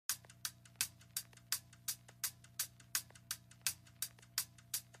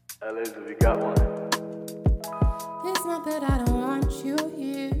Liz, we got one. It's not that I don't want you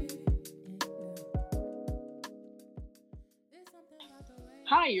here.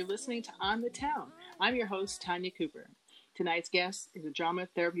 Hi, you're listening to On the Town. I'm your host, Tanya Cooper. Tonight's guest is a drama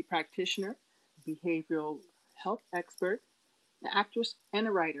therapy practitioner, behavioral health expert, an actress, and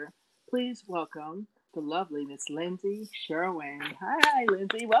a writer. Please welcome the lovely Miss Lindsay Sherwin. Hi,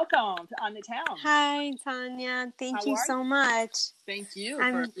 Lindsay. Welcome to On the Town. Hi, Tanya. Thank How you are so you? much. Thank you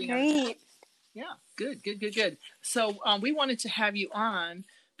I'm for being on the great. Yeah, good. So we wanted to have you on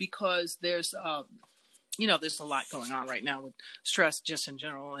because there's there's a lot going on right now with stress just in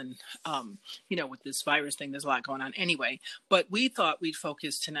general. And, with this virus thing, there's a lot going on anyway. But we thought we'd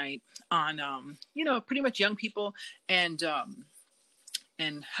focus tonight on, pretty much young people and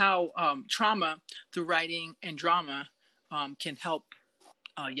how trauma through writing and drama can help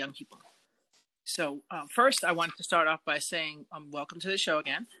young people. So first, I wanted to start off by saying welcome to the show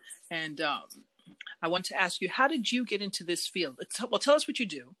again. And I want to ask you, how did you get into this field? Well, tell us what you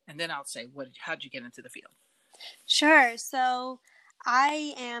do, and then I'll say, how did you get into the field? Sure. So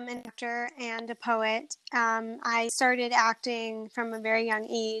I am an actor and a poet. I started acting from a very young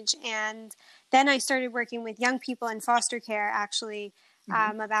age, and then I started working with young people in foster care, actually,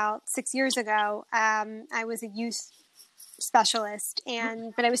 about 6 years ago. I was a youth specialist,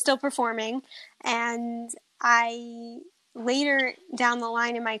 but I was still performing, and I later down the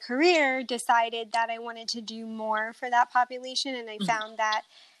line in my career decided that I wanted to do more for that population, and I found that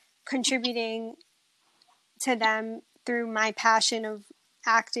contributing to them through my passion of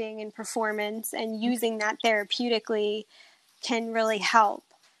acting and performance and using that therapeutically can really help.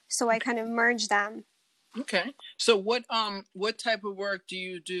 So I kind of merge them. Okay. So what type of work do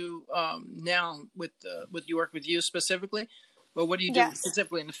you do now with you work with youth specifically? Or what do you do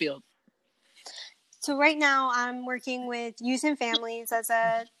specifically in the field? So right now I'm working with youth and families as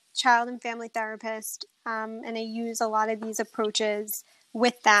a child and family therapist, and I use a lot of these approaches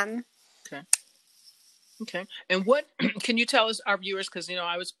with them. Okay. And what can you tell us, our viewers, because I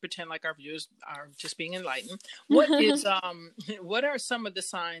always pretend like our viewers are just being enlightened. What is what are some of the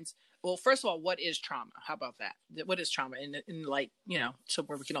signs? Well, first of all, what is trauma? How about that? What is trauma in like, so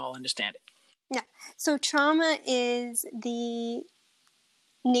where we can all understand it? Yeah. So trauma is the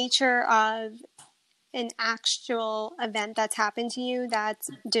nature of an actual event that's happened to you that's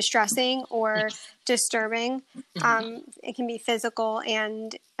distressing or disturbing. It can be physical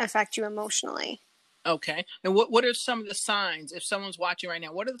and affect you emotionally. Okay. And what are some of the signs, if someone's watching right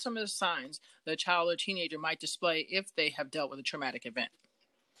now, what are some of the signs that a child or teenager might display if they have dealt with a traumatic event?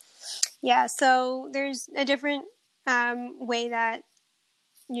 Yeah, so there's a different way that,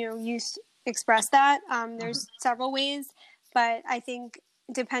 youth express that. There's several ways, but I think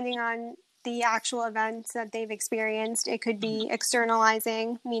depending on the actual events that they've experienced, it could be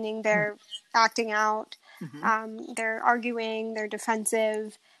externalizing, meaning they're acting out, they're arguing, they're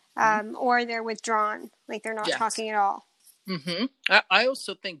defensive, or they're withdrawn, like they're not talking at all. I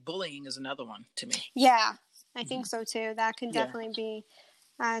also think bullying is another one to me. Yeah, I think so too. That can definitely be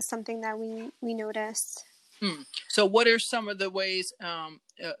something that we notice. So what are some of the ways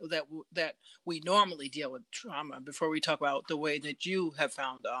that we normally deal with trauma before we talk about the way that you have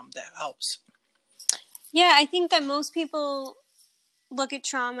found that helps? Yeah, I think that most people look at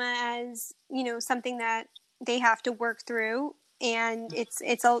trauma as, something that they have to work through, and it's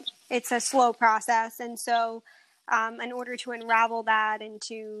a slow process. And so in order to unravel that and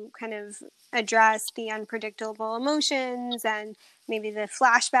to kind of address the unpredictable emotions and maybe the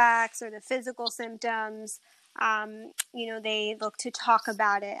flashbacks or the physical symptoms, they look to talk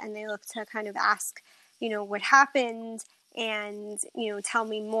about it, and they look to kind of ask, what happened, and, tell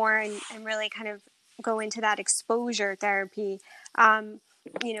me more, and really kind of go into that exposure therapy.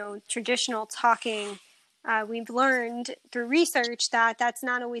 Traditional talking, we've learned through research that that's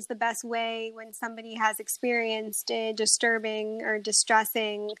not always the best way when somebody has experienced a disturbing or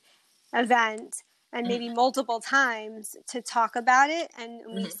distressing event, and maybe multiple times, to talk about it. And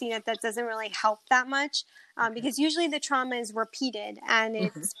we've seen that doesn't really help that much, because usually the trauma is repeated and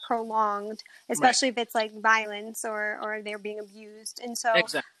it's prolonged, especially if it's like violence or they're being abused. And so,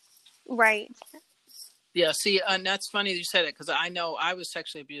 right. Yeah, see, and that's funny that you said it, because I know I was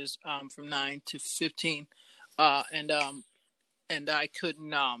sexually abused from 9 to 15, and I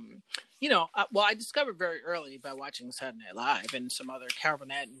couldn't, I discovered very early by watching Saturday Night Live and some other Carol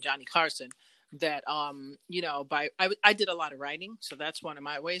Burnett and Johnny Carson that, I did a lot of writing, so that's one of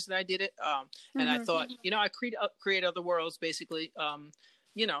my ways that I did it, and I thought, I create other worlds, basically,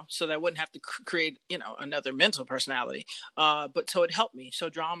 so that I wouldn't have to create, another mental personality, but so it helped me. So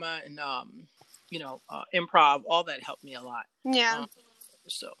drama and improv, all that helped me a lot. Yeah.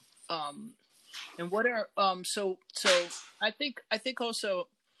 So Um, and what are so I think also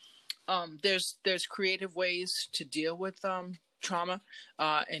there's creative ways to deal with trauma,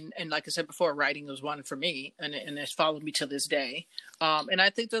 and like I said before, writing was one for me, and it's followed me to this day. And I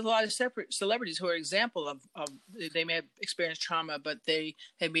think there's a lot of separate celebrities who are example of they may have experienced trauma, but they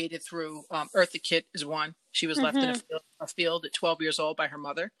have made it through. Eartha Kitt is one. She was left in a field at 12 years old by her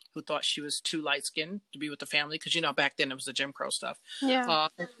mother, who thought she was too light skinned to be with the family, because back then it was the Jim Crow stuff. Yeah.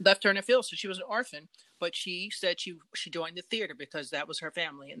 Left her in a field, so she was an orphan. But she said she joined the theater because that was her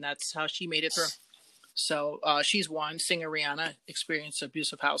family, and that's how she made it through. So she's one. Singer Rihanna experienced an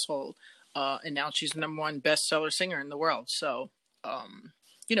abusive household, and now she's the #1 bestseller singer in the world. So,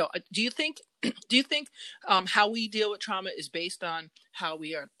 do you think how we deal with trauma is based on how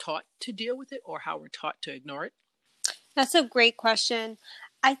we are taught to deal with it, or how we're taught to ignore it? That's a great question.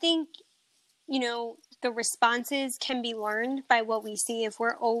 I think, the responses can be learned by what we see. If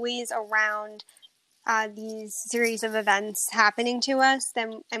we're always around these series of events happening to us,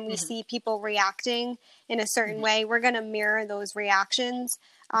 and we see people reacting in a certain way, we're going to mirror those reactions.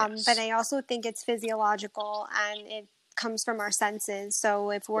 Yes. But I also think it's physiological, and it comes from our senses.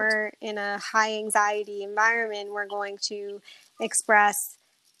 So if we're in a high anxiety environment, we're going to express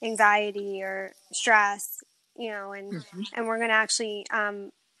anxiety or stress, and we're going to actually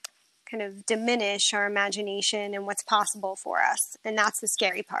kind of diminish our imagination and what's possible for us. And that's the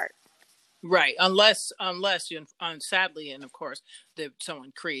scary part. Right, unless you, sadly, and of course, that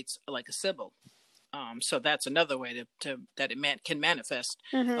someone creates like a Sybil. So that's another way to that it can manifest.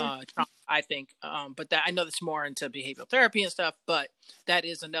 Trauma, I think, but that I know that's more into behavioral therapy and stuff. But that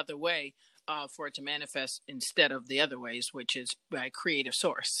is another way for it to manifest instead of the other ways, which is by a creative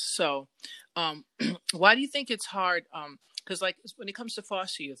source. So, why do you think it's hard? Because like when it comes to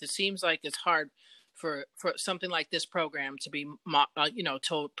foster youth, it seems like it's hard for something like this program to be,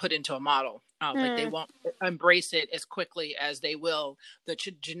 to put into a model. Like they won't embrace it as quickly as they will the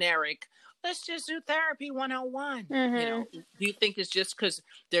generic, let's just do therapy 101. Do you think it's just because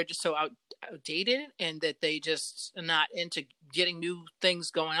they're just so outdated and that they just are not into getting new things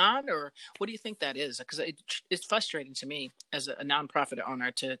going on? Or what do you think that is? Because it's frustrating to me as a nonprofit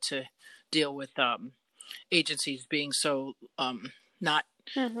owner to deal with agencies being so not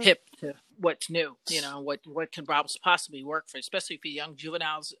hip to what's new, what can possibly work for, especially for young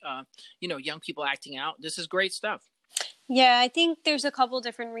juveniles, young people acting out. This is great stuff. Yeah, I think there's a couple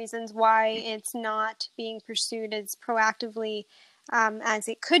different reasons why it's not being pursued as proactively as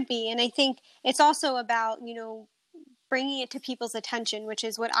it could be. And I think it's also about, bringing it to people's attention, which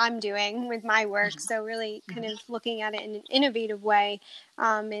is what I'm doing with my work. So really kind of looking at it in an innovative way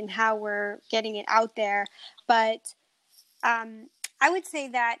and how we're getting it out there. But I would say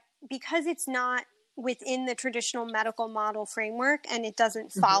that because it's not within the traditional medical model framework and it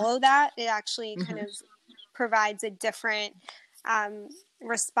doesn't follow that, it actually kind of provides a different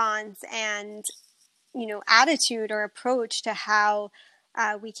response and, attitude or approach to how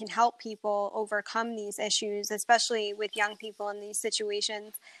we can help people overcome these issues, especially with young people in these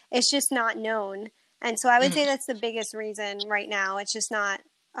situations. It's just not known. And so I would say that's the biggest reason right now. It's just not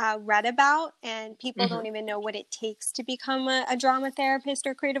read about, and people don't even know what it takes to become a drama therapist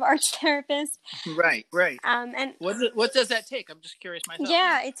or creative arts therapist. Right. And what does that take? I'm just curious myself.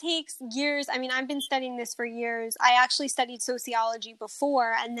 Yeah, it takes years. I mean, I've been studying this for years. I actually studied sociology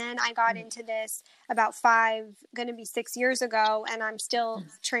before, and then I got into this about 6 years ago, and I'm still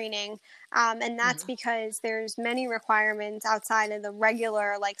training. And that's because there's many requirements outside of the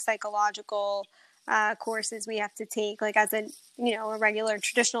regular, like, psychological courses we have to take. Like as a regular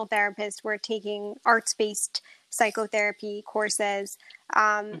traditional therapist, we're taking arts-based psychotherapy courses,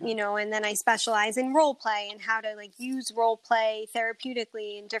 and then I specialize in role play and how to use role play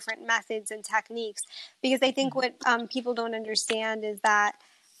therapeutically and different methods and techniques. Because I think what people don't understand is that,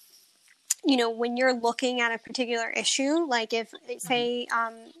 when you're looking at a particular issue, like if say,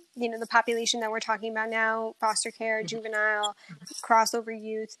 the population that we're talking about now, foster care, juvenile, crossover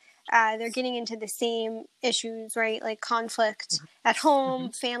youth, they're getting into the same issues, right? Like conflict at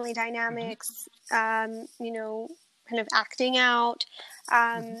home, family dynamics, kind of acting out,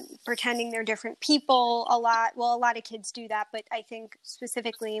 pretending they're different people a lot. Well, a lot of kids do that, but I think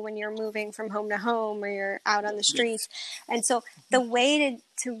specifically when you're moving from home to home or you're out on the streets. And so the way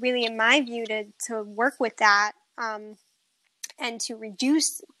to really, in my view, to work with that, and to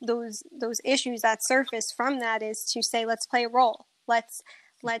reduce those issues that surface from that is to say, let's play a role. Let's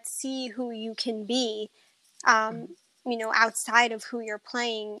see who you can be, outside of who you're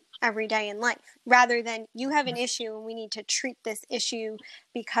playing every day in life, rather than you have an issue and we need to treat this issue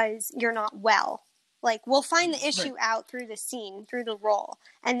because you're not well. Like, we'll find the issue Right. out through the scene, through the role,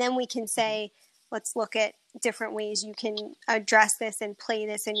 and then we can say, let's look at different ways you can address this and play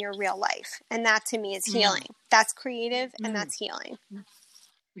this in your real life. And that to me is healing. That's creative and that's healing.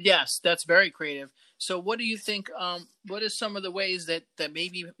 Yes, that's very creative. So what do you think, what are some of the ways that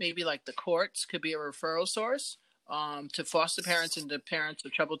maybe like the courts could be a referral source to foster parents and to parents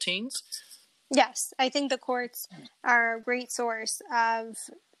of troubled teens? Yes, I think the courts are a great source of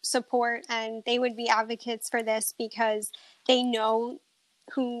support, and they would be advocates for this because they know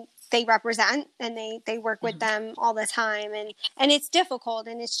who they represent, and they work with them all the time, and it's difficult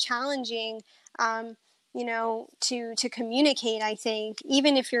and it's challenging, to communicate. I think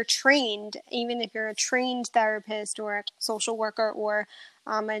even if you're a trained therapist or a social worker or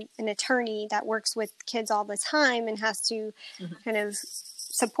an attorney that works with kids all the time and has to kind of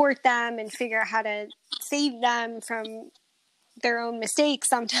support them and figure out how to save them from their own mistakes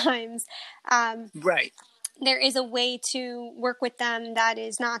sometimes. Right. There is a way to work with them that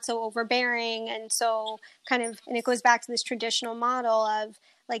is not so overbearing and so and it goes back to this traditional model of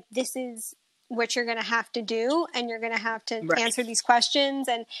like, this is what you're going to have to do, and you're going to have to answer these questions.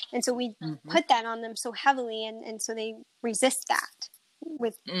 And so we put that on them so heavily, and so they resist that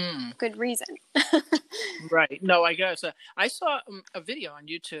with good reason. Right. No, I guess. I saw a video on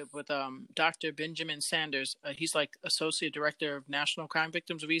YouTube with Dr. Benjamin Sanders. He's like Associate Director of National Crime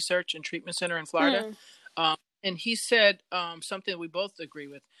Victims Research and Treatment Center in Florida. And he said something we both agree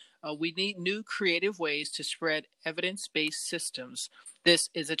with. We need new creative ways to spread evidence-based systems. This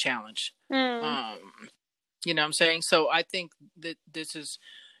is a challenge. You know what I'm saying? So I think that this is,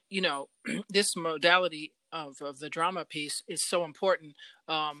 this modality of the drama piece is so important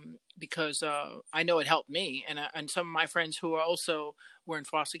because I know it helped me, and some of my friends who are also were in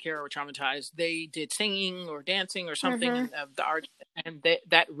foster care or traumatized, they did singing or dancing or something of the art, and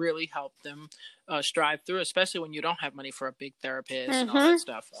that really helped them strive through, especially when you don't have money for a big therapist and all that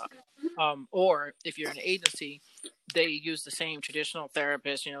stuff. Or if you're in an agency, they use the same traditional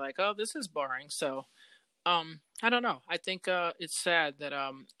therapist, and you're like, oh, this is boring. So I don't know. I think it's sad that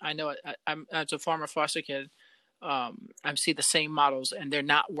I know I'm as a former foster kid, I see the same models and they're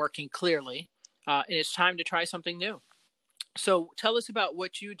not working clearly. And it's time to try something new. So tell us about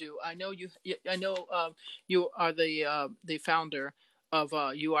what you do. I know you are the founder of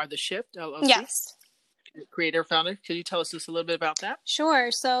You Are the Shift LLC. Yes. Creator founder. Could you tell us just a little bit about that?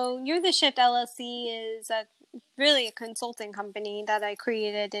 Sure. So You're the Shift LLC is really a consulting company that I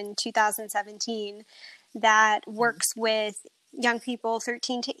created in 2017 that works with young people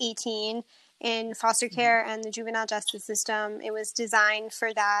 13 to 18 in foster care and the juvenile justice system. It was designed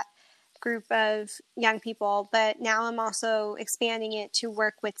for that group of young people, but now I'm also expanding it to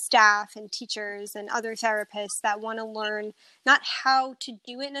work with staff and teachers and other therapists that want to learn not how to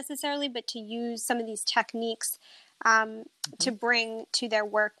do it necessarily, but to use some of these techniques to bring to their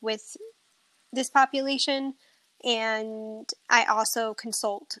work with this population. And I also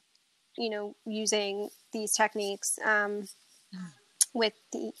consult, using these techniques with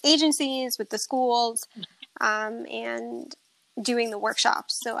the agencies, with the schools, and doing the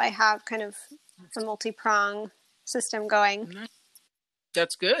workshops. So I have kind of a multi-prong system going.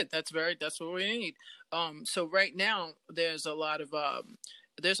 That's good. That's what we need. So right now there's a lot of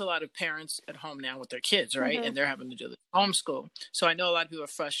parents at home now with their kids, right? And they're having to do the homeschool. So I know a lot of people are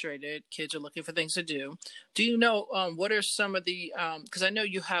frustrated. Kids are looking for things to do. Do you know what are some of the, because I know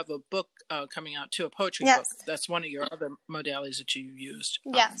you have a book coming out too, a poetry book. That's one of your other modalities that you used.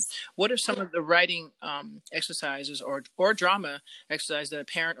 Yes. What are some of the writing exercises or drama exercises that a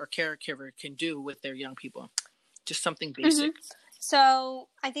parent or caregiver can do with their young people? Just something basic. So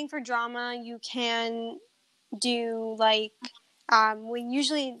I think for drama, you can do like,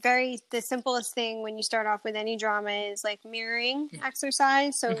 the simplest thing when you start off with any drama is like mirroring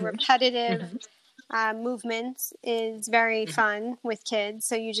exercise. So repetitive movements is very fun with kids.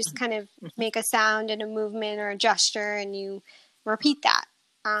 So you just kind of make a sound and a movement or a gesture and you repeat that.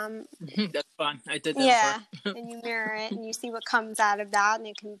 That's fun. I did that. Yeah. And you mirror it and you see what comes out of that, and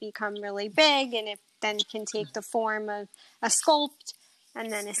it can become really big, and it then can take the form of a sculpt and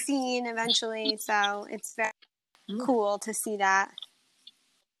then a scene eventually. So it's very cool to see that.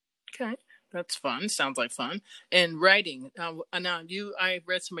 Okay, that's fun. Sounds like fun. And writing. Now, I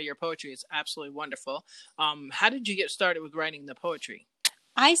read some of your poetry. It's absolutely wonderful. How did you get started with writing the poetry?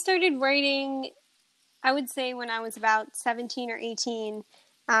 I started writing, I would say, when I was about 17 or 18.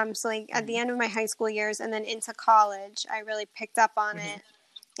 So like at the end of my high school years and then into college, I really picked up on it.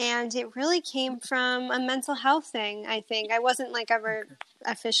 And it really came from a mental health thing, I think. I wasn't like ever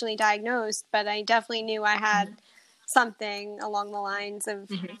officially diagnosed, but I definitely knew I had something along the lines of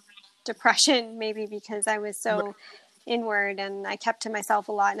depression, maybe because I was so inward and I kept to myself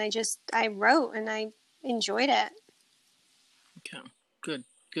a lot, and I wrote and I enjoyed it. Okay,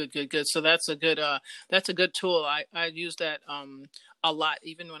 good. So that's a good tool. I use that a lot,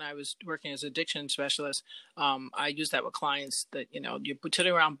 even when I was working as an addiction specialist. I use that with clients that, you're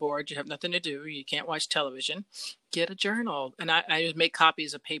sitting around bored, you have nothing to do, you can't watch television, get a journal. And I just make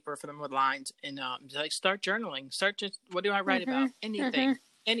copies of paper for them with lines, and like, start journaling. Start just, what do I write about? Anything.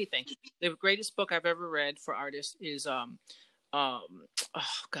 Anything. The greatest book I've ever read for artists is oh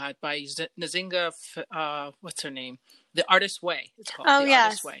God, by Nzinga, what's her name? The Artist's Way. It's called The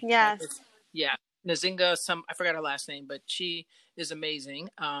Artist's Way. Yes. Yeah. Nzinga, I forgot her last name, but she is amazing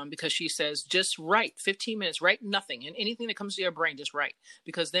because she says, just write 15 minutes, write nothing, and anything that comes to your brain, just write.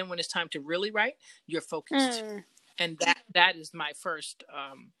 Because then when it's time to really write, you're focused. And that is my first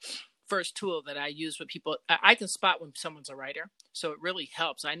tool that I use with people. I can spot when someone's a writer, so it really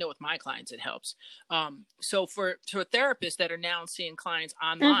helps. I know with my clients it helps. So for therapists that are now seeing clients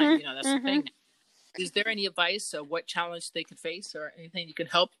online, that's the thing. Is there any advice of what challenge they could face, or anything you can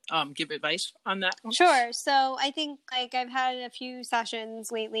help give advice on that one? Sure. So I think, like, I've had a few sessions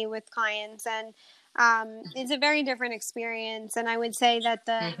lately with clients, and it's a very different experience. And I would say that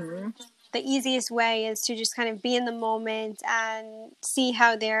the easiest way is to just kind of be in the moment and see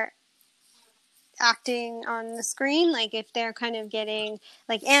how they're acting on the screen. Like, if they're kind of getting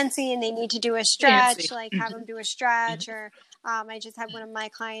like antsy and they need to do a stretch, like have them do a stretch, or I just had one of my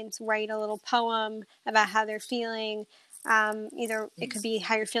clients write a little poem about how they're feeling. Either it could be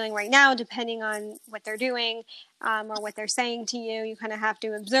how you're feeling right now, depending on what they're doing, or what they're saying to you. You kind of have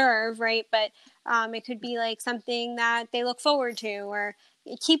to observe, right? But it could be like something that they look forward to, or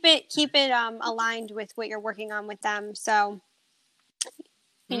keep it aligned with what you're working on with them. So,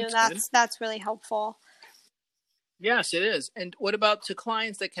 that's really helpful. Yes, it is. And what about to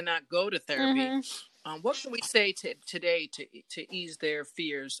clients that cannot go to therapy? What can we say today to ease their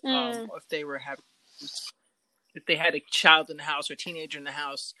fears if they had a child in the house or teenager in the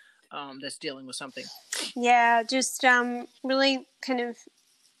house that's dealing with something? Yeah, just really kind of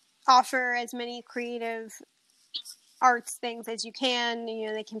offer as many creative arts things as you can.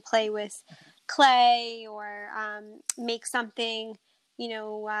 They can play with clay, or make something,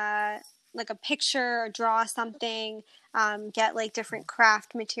 like a picture, or draw something, get like different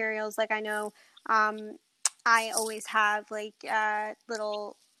craft materials. Like, I know I always have like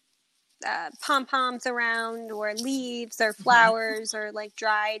little pom-poms around, or leaves, or flowers, or like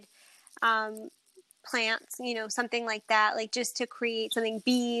dried plants, something like that, like just to create something,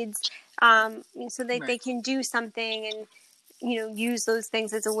 beads, so that they can do something and, use those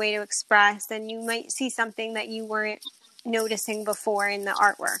things as a way to express. And you might see something that you weren't noticing before in the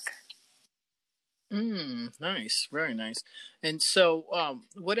artwork. Nice. Very nice. And so,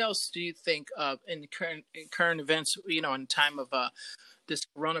 what else do you think in current events, in time of this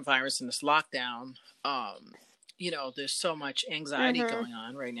coronavirus and this lockdown, there's so much anxiety going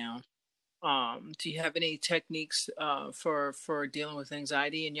on right now. Do you have any techniques for dealing with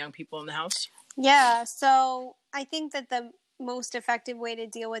anxiety in young people in the house? Yeah, so I think that the most effective way to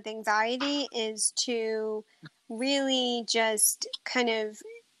deal with anxiety is to really just kind of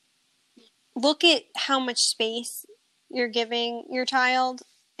look at how much space you're giving your child,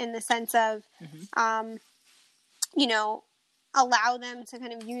 in the sense of, allow them to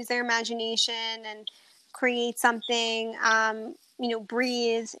kind of use their imagination and create something.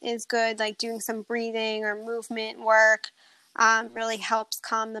 Breathe is good, like doing some breathing or movement work really helps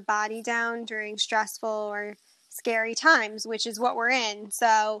calm the body down during stressful or scary times, which is what we're in.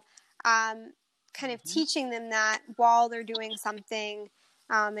 So kind of teaching them that while they're doing something,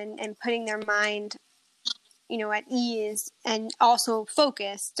 and putting their mind, at ease, and also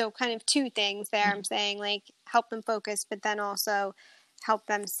focused. So kind of two things there. I'm saying, like, help them focus, but then also help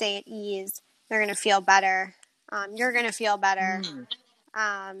them stay at ease. They're going to feel better. You're going to feel better.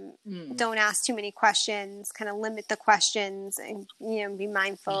 Don't ask too many questions, kind of limit the questions, and, be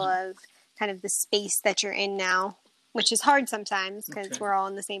mindful of kind of the space that you're in now, which is hard sometimes because we're all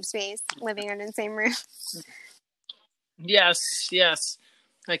in the same space, living in the same room. Yes.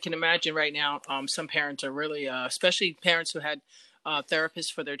 I can imagine right now, some parents are really, especially parents who had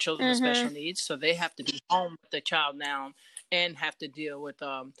therapists for their children with special needs. So they have to be home with the child now and have to deal with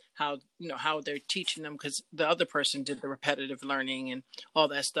how they're teaching them, because the other person did the repetitive learning and all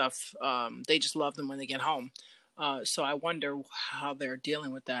that stuff. They just love them when they get home. So I wonder how they're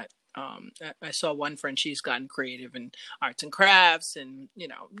dealing with that. I saw one friend, she's gotten creative in arts and crafts and,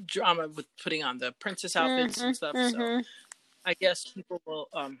 drama with putting on the princess outfits and stuff. So I guess people will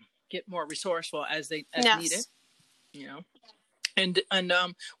get more resourceful as needed, And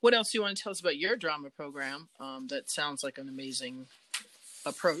what else do you want to tell us about your drama program? That sounds like an amazing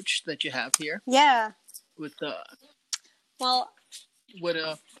approach that you have here. Yeah. With well, what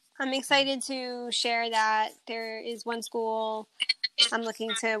I'm excited to share that there is one school I'm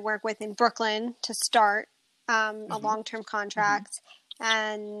looking to work with in Brooklyn to start a long-term contract,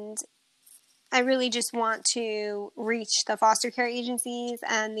 and I really just want to reach the foster care agencies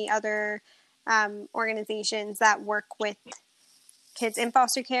and the other organizations that work with kids in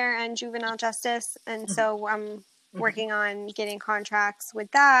foster care and juvenile justice. And so I'm working on getting contracts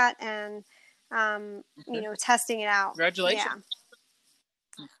with that and, testing it out. Congratulations.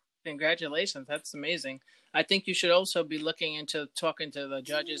 Yeah. Congratulations. That's amazing. I think you should also be looking into talking to the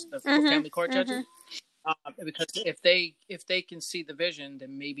judges, the family court judges, because if they can see the vision,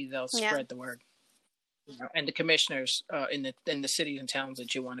 then maybe they'll spread the word. And the commissioners in the cities and towns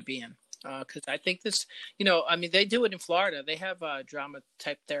that you want to be in. Because I think this, they do it in Florida. They have drama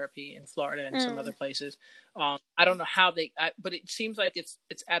type therapy in Florida and some other places. I don't know how but it seems like it's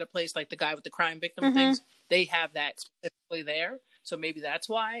at a place like the guy with the crime victim things. They have that specifically there. So maybe that's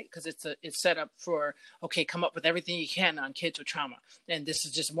why, because it's set up for, okay, come up with everything you can on kids with trauma. And this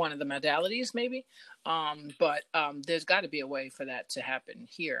is just one of the modalities maybe. But there's got to be a way for that to happen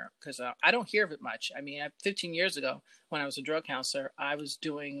here, because I don't hear of it much. I mean, 15 years ago, when I was a drug counselor, I was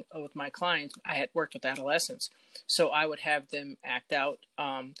doing with my clients, I had worked with adolescents. So I would have them act out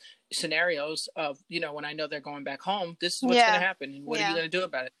scenarios of, when I know they're going back home, this is what's going to happen. And what are you going to do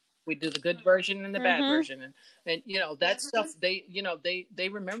about it? We do the good version and the bad version. And that stuff, they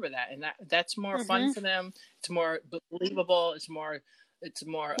remember that. And that's more fun for them. It's more believable. It's more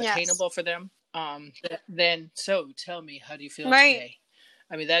attainable for them. Then, so tell me, how do you feel today?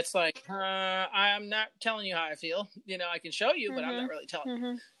 I mean, that's like, I'm not telling you how I feel. I can show you, but I'm not really telling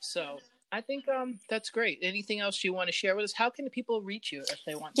you. So I think that's great. Anything else you want to share with us? How can people reach you if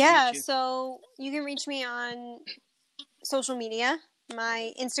they want to reach you? Yeah, so you can reach me on social media.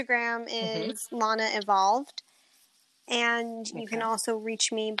 My Instagram is Lana Evolved. And you can also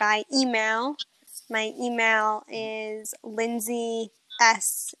reach me by email. My email is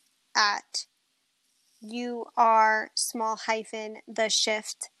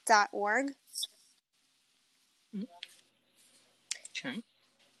lindsay.s@theshift.org. Okay.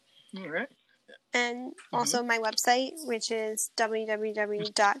 All right. And also my website, which is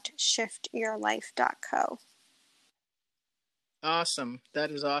www.shiftyourlife.co. Awesome. That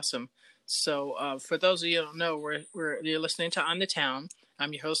is awesome. So for those of you who don't know, you're listening to On the Town.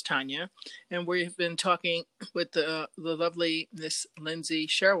 I'm your host, Tanya, and we've been talking with the lovely Miss Lindsay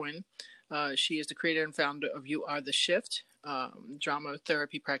Sherwin. She is the creator and founder of You Are the Shift, drama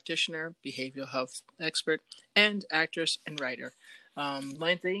therapy practitioner, behavioral health expert, and actress and writer.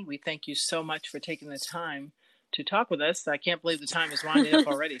 Lindsay, we thank you so much for taking the time to talk with us. I can't believe the time is winding up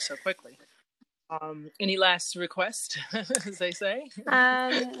already so quickly. Any last request, as they say?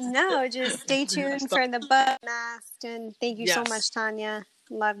 No, just stay tuned for the book Masked, and thank you so much, Tanya.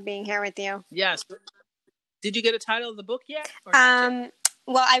 Love being here with you. Yes. Did you get a title of the book yet? Or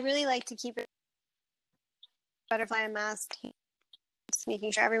well, I really like to keep it Butterfly Unmasked, just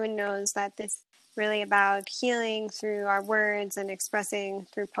making sure everyone knows that this is really about healing through our words and expressing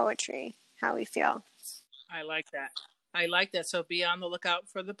through poetry how we feel. I like that. So be on the lookout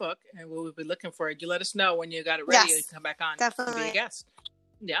for the book, and we'll be looking for it. You let us know when you got it ready and come back on definitely. To be a guest.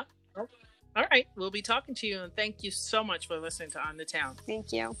 Yeah. All right. We'll be talking to you, and thank you so much for listening to On the Town.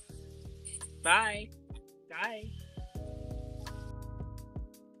 Thank you. Bye. Bye.